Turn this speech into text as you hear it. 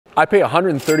I pay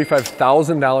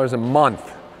 $135,000 a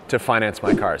month to finance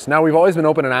my cars. Now, we've always been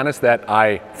open and honest that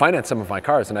I finance some of my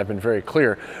cars, and I've been very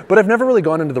clear, but I've never really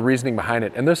gone into the reasoning behind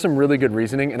it. And there's some really good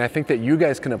reasoning, and I think that you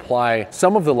guys can apply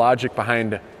some of the logic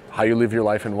behind how you live your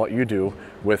life and what you do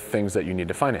with things that you need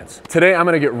to finance. Today, I'm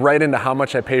gonna get right into how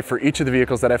much I pay for each of the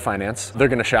vehicles that I finance. They're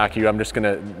gonna shock you.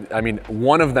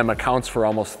 One of them accounts for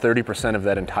almost 30% of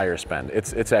that entire spend.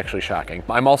 It's actually shocking.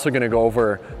 I'm also gonna go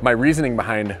over my reasoning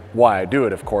behind why I do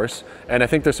it, of course, and I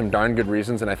think there's some darn good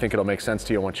reasons, and I think it'll make sense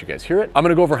to you once you guys hear it. I'm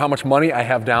gonna go over how much money I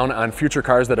have down on future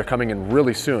cars that are coming in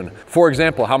really soon. For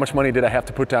example, how much money did I have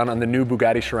to put down on the new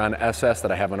Bugatti Chiron SS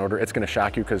that I have on order? It's gonna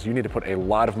shock you because you need to put a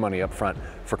lot of money up front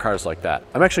for cars like that.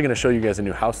 I'm actually gonna show you guys a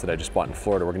new house that I just bought in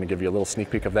Florida. We're gonna give you a little sneak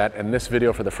peek of that in this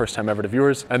video for the first time ever to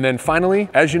viewers. And then finally,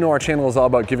 as you know, our channel is all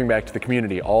about giving back to the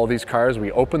community. All these cars,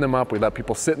 we open them up, we let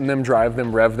people sit in them, drive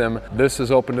them, rev them. This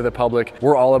is open to the public.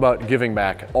 We're all about giving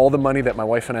back. All the money that my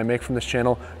wife and I make from this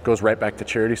channel goes right back to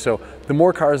charity. So the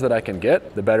more cars that I can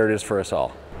get, the better it is for us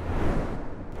all.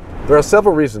 There are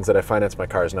several reasons that I finance my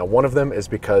cars. Now, one of them is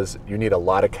because you need a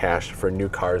lot of cash for new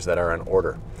cars that are on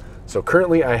order. So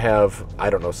currently I have,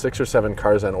 6 or 7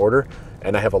 cars on order,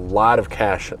 and I have a lot of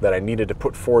cash that I needed to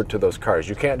put forward to those cars.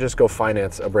 You can't just go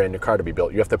finance a brand new car to be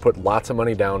built. You have to put lots of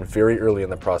money down very early in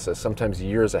the process, sometimes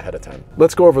years ahead of time.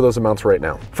 Let's go over those amounts right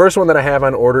now. First one that I have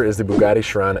on order is the Bugatti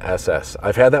Chiron SS.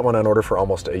 I've had that one on order for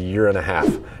almost a year and a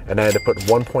half, and I had to put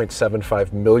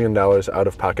 $1.75 million out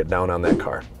of pocket down on that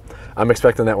car. I'm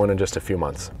expecting that one in just a few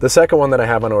months. The second one that I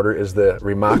have on order is the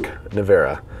Rimac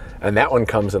Nevera, and that one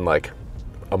comes in like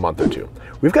a month or two.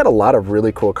 We've got a lot of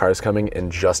really cool cars coming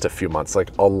in just a few months,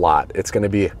 like a lot. It's gonna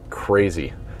be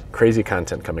crazy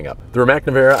content coming up. The Rimac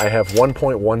Nevera, I have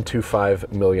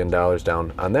 $1.125 million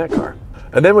down on that car.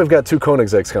 And then we've got 2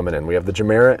 Koenigsegg's coming in. We have the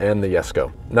Gemera and the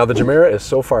Jesko. Now the Gemera is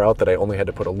so far out that I only had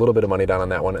to put a little bit of money down on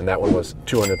that one, and that one was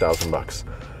 200,000 bucks.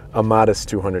 A modest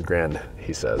 200 grand,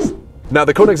 he says. Now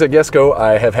the Koenigsegg Jesko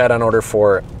I have had on order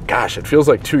for, gosh, it feels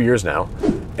like 2 years now.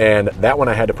 And that one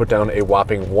I had to put down a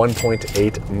whopping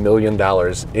 $1.8 million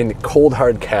in cold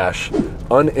hard cash,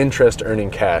 uninterest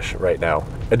earning cash right now.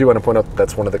 I do want to point out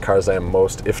that's one of the cars I am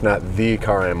most, if not the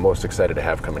car I am most excited to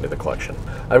have come into the collection.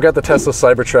 I've got the Tesla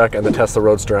Cybertruck and the Tesla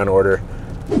Roadster on order.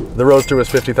 The Roadster was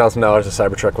 $50,000, the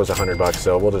Cybertruck was 100 bucks,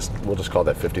 so we'll just call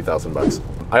that 50,000 bucks.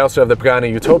 I also have the Pagani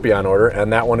Utopia on order,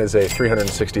 and that one is a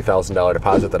 $360,000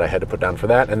 deposit that I had to put down for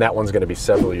that, and that one's gonna be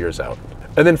several years out.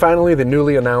 And then finally, the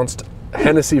newly announced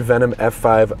Hennessy Venom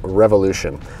F5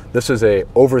 Revolution. This is a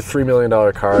over $3 million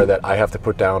car that I have to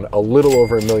put down a little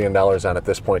over $1 million on at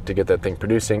this point to get that thing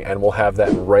producing, and we'll have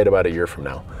that right about a year from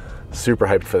now. Super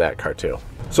hyped for that car too.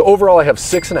 So overall, I have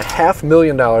 $6.5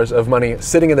 million of money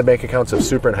sitting in the bank accounts of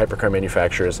super and hypercar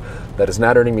manufacturers that is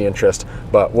not earning me interest,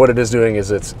 but what it is doing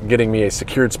is it's getting me a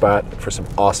secured spot for some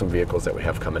awesome vehicles that we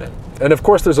have coming in. And of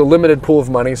course, there's a limited pool of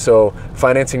money, so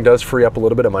financing does free up a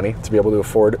little bit of money to be able to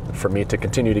afford for me to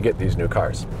continue to get these new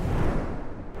cars.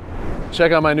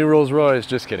 Check out my new Rolls Royce,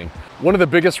 just kidding. One of the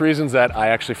biggest reasons that I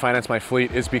actually finance my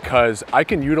fleet is because I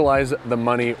can utilize the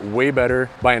money way better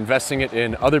by investing it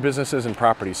in other businesses and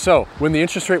properties. So when the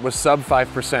interest rate was sub 5%,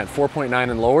 4.9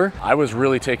 and lower, I was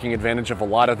really taking advantage of a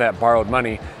lot of that borrowed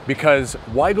money, because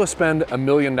why go spend $1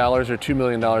 million or $2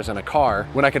 million on a car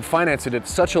when I could finance it at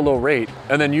such a low rate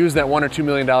and then use that $1 or $2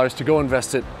 million to go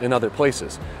invest it in other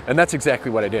places? And that's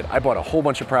exactly what I did. I bought a whole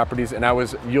bunch of properties, and I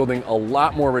was yielding a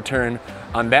lot more return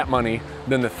on that money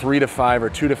than the 3 to 5 or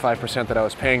 2 to 5% that I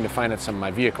was paying to finance some of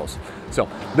my vehicles. So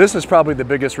this is probably the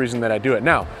biggest reason that I do it.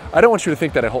 Now, I don't want you to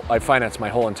think that I finance my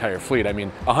whole entire fleet. I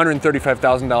mean,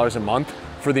 $135,000 a month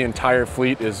for the entire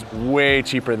fleet is way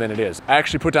cheaper than it is. I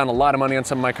actually put down a lot of money on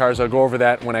some of my cars. I'll go over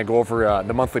that when I go over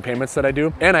the monthly payments that I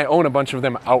do. And I own a bunch of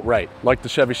them outright, like the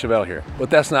Chevy Chevelle here.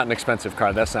 But that's not an expensive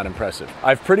car, that's not impressive.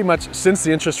 I've pretty much, since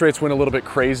the interest rates went a little bit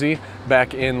crazy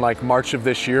back in like March of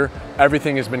this year,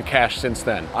 everything has been cash since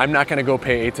then. I'm not gonna go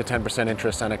pay 8 to 10%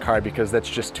 interest on a car because that's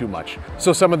just too much.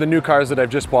 So some of the new cars that I've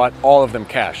just bought, all of them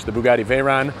cash. The Bugatti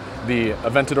Veyron, the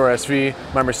Aventador SV,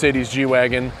 my Mercedes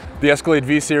G-Wagon, the Escalade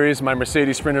V-Series, my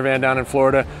Mercedes Sprinter van down in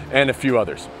Florida, and a few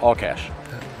others, all cash.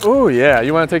 Oh yeah,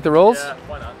 you wanna take the Rolls? Yeah,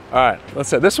 why not? All right, let's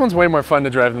say this one's way more fun to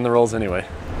drive than the Rolls anyway.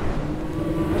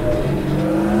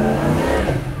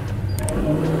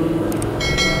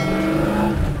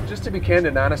 Just to be candid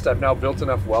and honest, I've now built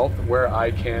enough wealth where I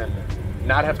can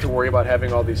not have to worry about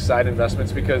having all these side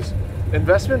investments, because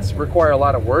investments require a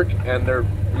lot of work and they're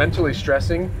mentally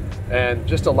stressing and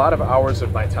just a lot of hours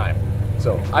of my time.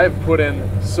 So I've put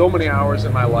in so many hours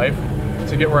in my life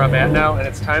to get where I'm at now, and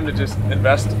it's time to just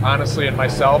invest honestly in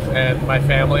myself and my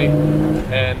family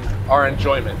and our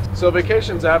enjoyment. So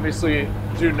vacations obviously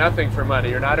do nothing for money.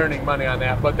 You're not earning money on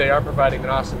that, but they are providing an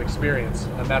awesome experience,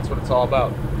 and that's what it's all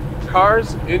about.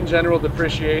 Cars in general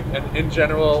depreciate, and in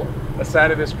general,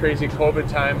 aside of this crazy COVID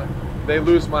time, they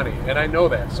lose money, and I know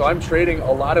that. So I'm trading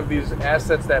a lot of these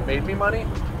assets that made me money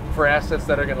for assets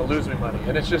that are gonna lose me money.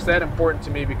 And it's just that important to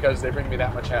me because they bring me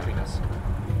that much happiness.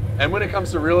 And when it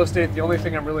comes to real estate, the only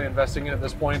thing I'm really investing in at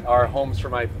this point are homes for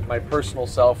my personal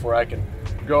self, where I can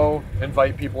go,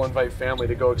 invite people, invite family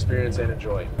to go experience and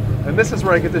enjoy. And this is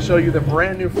where I get to show you the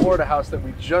brand new Florida house that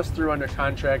we just threw under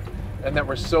contract and that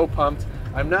we're so pumped.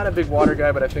 I'm not a big water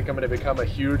guy, but I think I'm gonna become a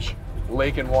huge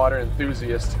lake and water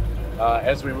enthusiast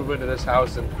as we move into this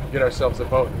house and get ourselves a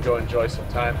boat and go enjoy some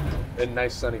time in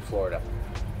nice sunny Florida.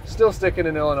 Still sticking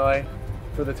in Illinois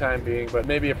for the time being, but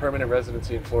maybe a permanent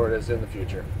residency in Florida is in the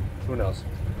future. Who knows?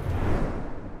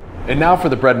 And now for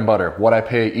the bread and butter, what I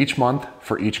pay each month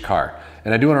for each car.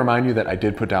 And I do want to remind you that I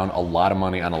did put down a lot of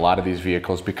money on a lot of these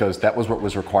vehicles because that was what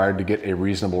was required to get a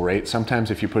reasonable rate.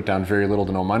 Sometimes if you put down very little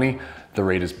to no money, the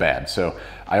rate is bad. So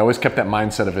I always kept that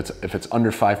mindset of if it's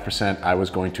under 5%, I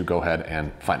was going to go ahead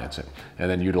and finance it and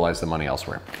then utilize the money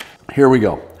elsewhere. Here we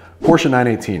go. Porsche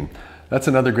 918. That's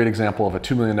another great example of a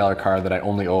 $2 million car that I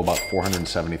only owe about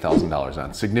 $470,000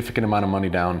 on. Significant amount of money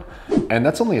down, and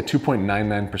that's only a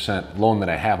 2.99% loan that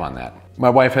I have on that. My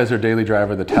wife has her daily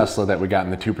driver, the Tesla, that we got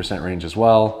in the 2% range as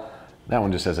well. That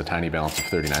one just has a tiny balance of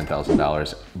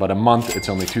 $39,000, but a month it's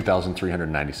only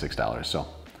 $2,396, so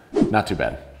not too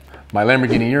bad. My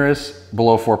Lamborghini Urus,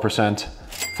 below 4%,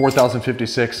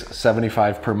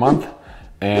 $4,056.75 per month,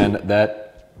 and that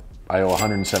I owe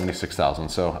 $176,000,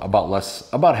 so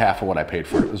about half of what I paid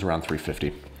for it. It was around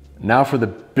 $350. Now for the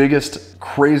biggest,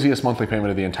 craziest monthly payment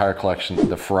of the entire collection,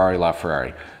 the Ferrari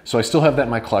LaFerrari. So I still have that in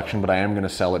my collection, but I am gonna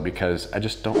sell it because I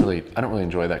don't really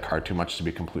enjoy that car too much, to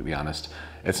be completely honest.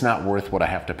 It's not worth what I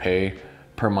have to pay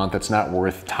per month. It's not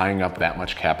worth tying up that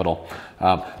much capital.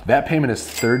 That payment is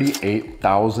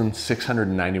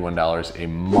 $38,691 a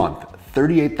month.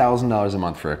 $38,000 a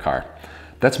month for a car.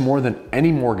 That's more than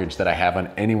any mortgage that I have on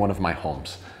any one of my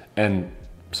homes. And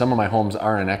some of my homes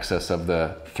are in excess of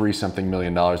the $3-something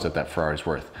million that Ferrari's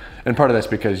worth. And part of that's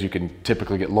because you can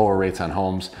typically get lower rates on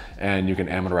homes and you can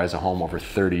amortize a home over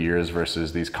 30 years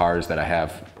versus these cars that I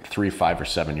have 3, 5, or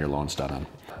 7-year loans done on.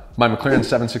 My McLaren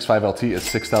 765LT is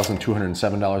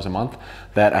 $6,207 a month.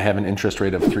 That I have an interest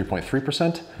rate of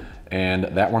 3.3%. And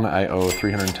that one I owe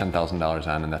 $310,000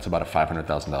 on, and that's about a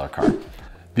 $500,000 car.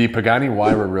 The Pagani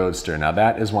Huayra Roadster, now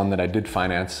that is one that I did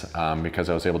finance because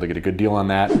I was able to get a good deal on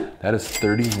that. That is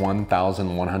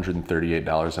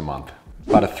 $31,138 a month,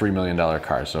 about a $3 million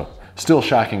car, so still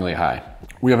shockingly high.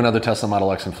 We have another Tesla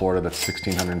Model X in Florida that's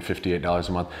 $1,658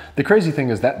 a month. The crazy thing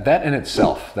is that in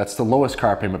itself, that's the lowest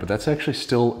car payment, but that's actually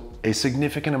still a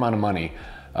significant amount of money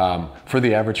for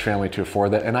the average family to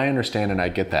afford that, and I understand and I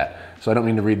get that. So I don't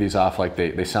mean to read these off like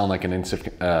they sound like an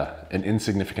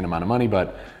insignificant amount of money,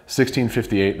 but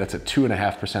 $1,658, that's a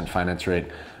 2.5% finance rate,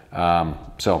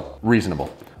 so reasonable.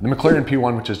 The McLaren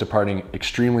P1, which is departing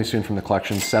extremely soon from the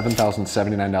collection,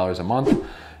 $7,079 a month,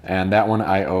 and that one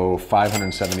I owe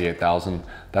 $578,000.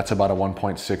 That's about a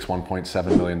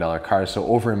 $1.6-1.7 million car, so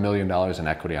over $1 million in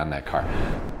equity on that car.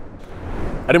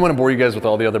 I didn't want to bore you guys with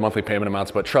all the other monthly payment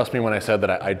amounts, but trust me when I said that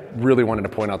I really wanted to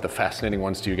point out the fascinating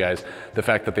ones to you guys, the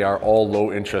fact that they are all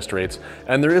low interest rates,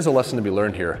 and there is a lesson to be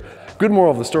learned here. Good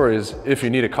moral of the story is if you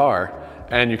need a car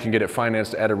and you can get it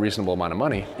financed at a reasonable amount of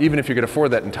money, even if you could afford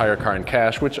that entire car in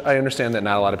cash, which I understand that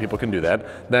not a lot of people can do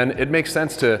that, then it makes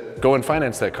sense to go and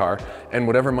finance that car, and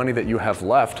whatever money that you have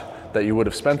left that you would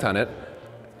have spent on it,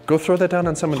 go throw that down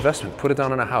on some investment, put it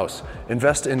down on a house,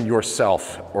 invest in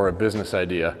yourself or a business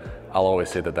idea. I'll always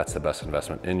say that that's the best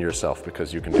investment, in yourself,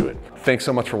 because you can do it. Thanks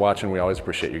so much for watching. We always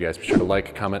appreciate you guys. Be sure to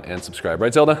like, comment, and subscribe.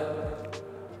 Right, Zelda?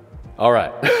 All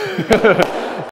right.